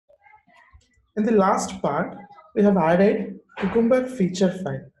In the last part, we have added Cucumber feature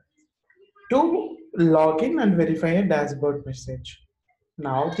file to log in and verify a dashboard message.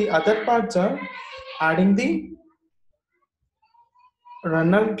 Now the other parts are adding the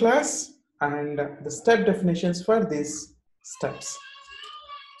runner class and the step definitions for these steps.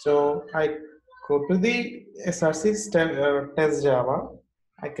 So I go to the SRC test Java.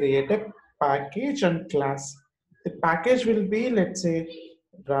 I create a package and class. The package will be, let's say,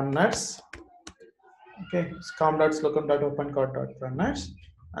 runners. Okay, scom.slocum.opencode.runners,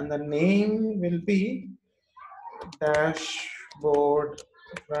 and the name will be dashboard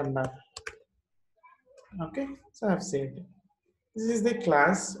runner. Okay, so I've saved it. This is the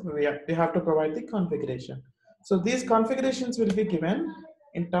class. We have to provide the configuration. So these configurations will be given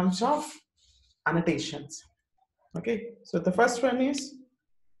in terms of annotations. Okay, so the first one is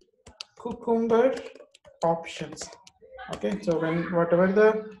Cucumber options. Okay, so when whatever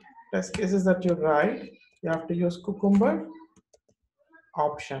the test cases that you write, you have to use Cucumber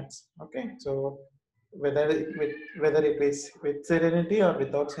options. Okay, so whether it is with Serenity or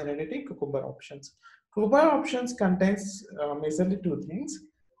without Serenity, Cucumber options. Cucumber options contains majorly two things.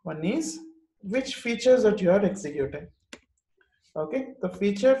 One is which features that you are executing. Okay, the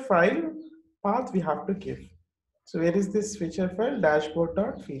feature file path we have to give. So where is this feature file?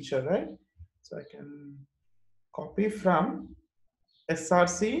 Dashboard.feature, right? So I can copy from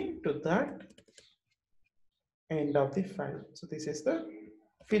SRC to that end of the file. So this is the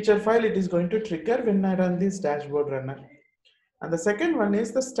feature file. It is going to trigger when I run this dashboard runner. And the second one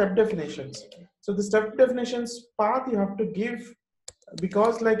is the step definitions. So the step definitions path you have to give,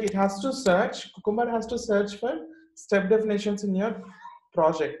 because like it has to search, Cucumber has to search for step definitions in your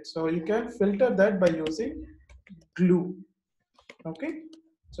project. So you can filter that by using glue. Okay,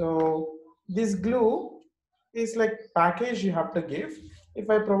 so this glue is like package you have to give. If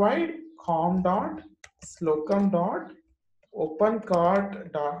I provide com.slocum dot open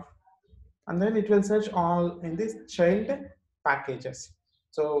card dot, and then it will search all in these child packages.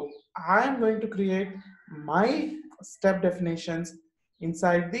 So I am going to create my step definitions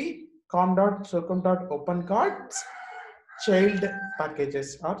inside the com.slocum.open cards child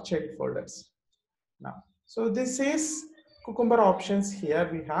packages or child folders. Now, so this is Cucumber options here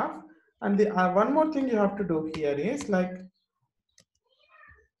we have, and the one more thing you have to do here is like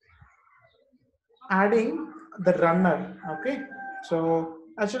adding the runner. Okay, so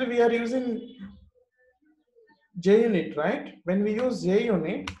actually we are using JUnit, right? When we use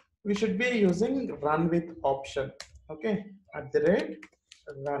JUnit, we should be using run with option. Okay, at the rate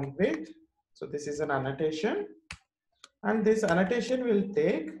run with. So this is an annotation, and this annotation will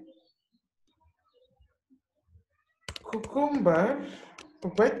take Cucumber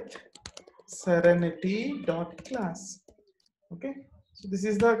with Serenity dot class. Okay, so this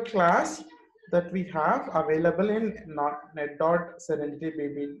is the class that we have available in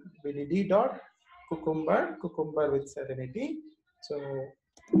net.serenity dot cucumber with Serenity. So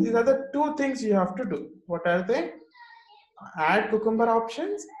these are the two things you have to do. What are they? Add Cucumber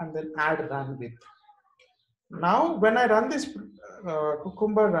options and then add run with. Now when I run this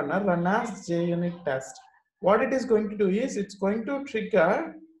Cucumber runner, run as JUnit test, what it is going to do is it's going to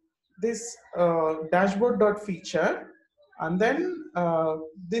trigger this dashboard.feature, and then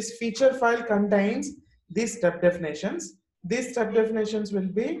this feature file contains these step definitions. These step definitions will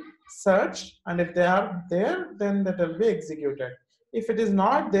be searched, and if they are there, then that will be executed. If it is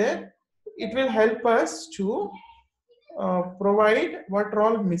not there, it will help us to provide what are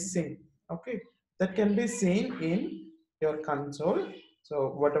all missing. Okay, that can be seen in your console.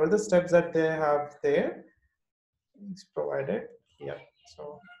 So whatever the steps that they have there is provided here.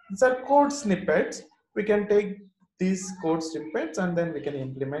 So these are code snippets. We can take these code snippets and then we can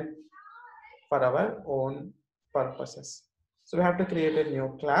implement for our own purposes. So we have to create a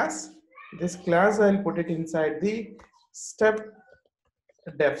new class. This class I'll put it inside the step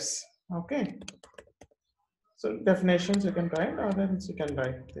defs. Okay, so definitions you can write, or else you can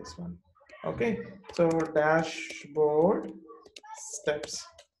write this one. Okay, so dashboard steps.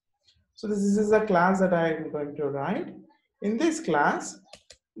 So this is a class that I am going to write. In this class,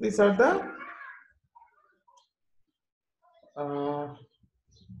 these are the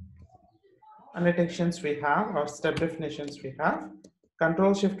annotations we have, or step definitions we have.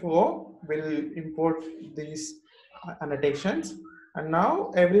 Control Shift O will import these annotations. And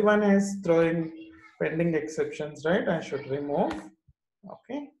now everyone is throwing pending exceptions, right? I should remove.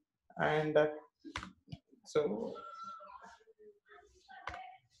 Okay, and so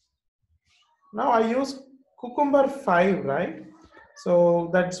now I use Cucumber 5, right? So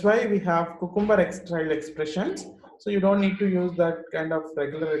that's why we have Cucumber style expressions. So you don't need to use that kind of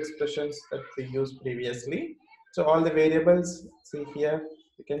regular expressions that we used previously. So all the variables, see here,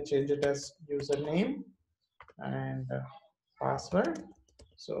 you can change it as username and password.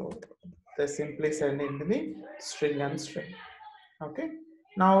 So they simply send into the string and string. Okay.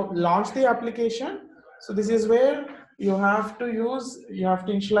 Now launch the application. So this is where you have to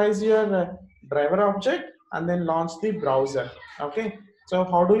initialize your driver object and then launch the browser. Okay. So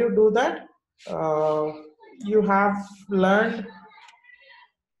how do you do that? Uh, you have learned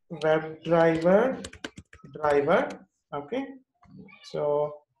driver. Okay.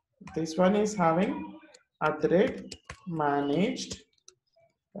 So this one is having @managed.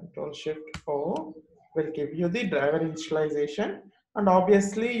 Control Shift O will give you the driver initialization, and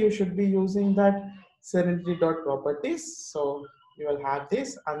obviously you should be using that serenity.properties. So you will have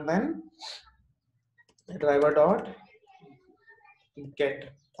this, and then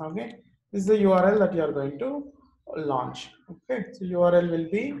driver.get. Okay, this is the URL that you are going to launch. Okay, so URL will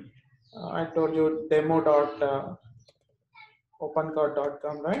be I told you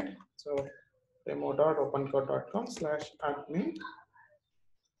demo.opencode.com, right? So demo.opencode.com/admin.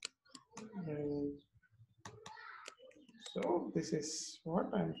 So this is what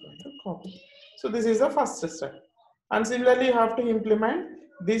I'm going to copy. So this is the first step. And similarly, you have to implement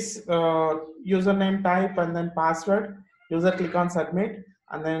this username type and then password. User click on submit,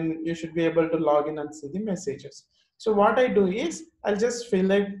 and then you should be able to log in and see the messages. So what I do is I'll just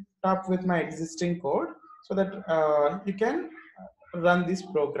fill it up with my existing code so that you can run this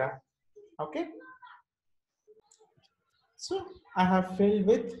program. Okay. So I have filled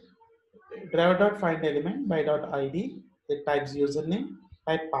with driver.findElement by .id. It types username,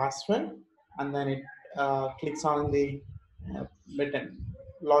 type password, and then it clicks on the button,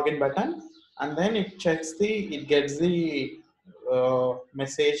 login button, and then it gets the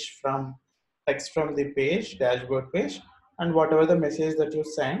message from text from the page, dashboard page, and whatever the message that you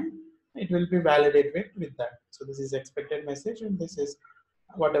send, it will be validated with that. So this is expected message, and this is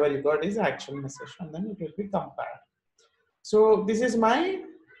whatever you got is actual message, and then it will be compared. So this is my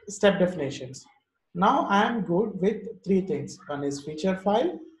step definitions. Now I am good with three things. One is feature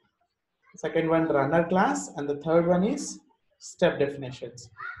file, second one runner class, and the third one is step definitions.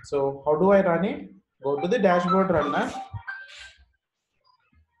 So how do I run it? Go to the dashboard runner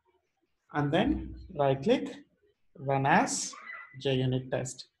and then right click, run as JUnit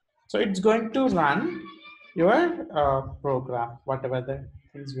test. So it's going to run your program, whatever the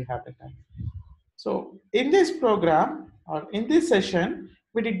things we have written. So in this program or in this session,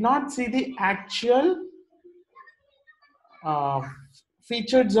 we did not see the actual uh,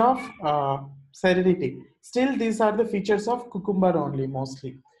 features of Serenity. Still, these are the features of Cucumber only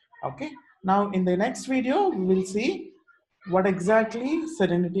mostly. Okay. Now in the next video, we will see what exactly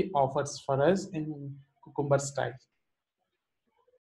Serenity offers for us in Cucumber style.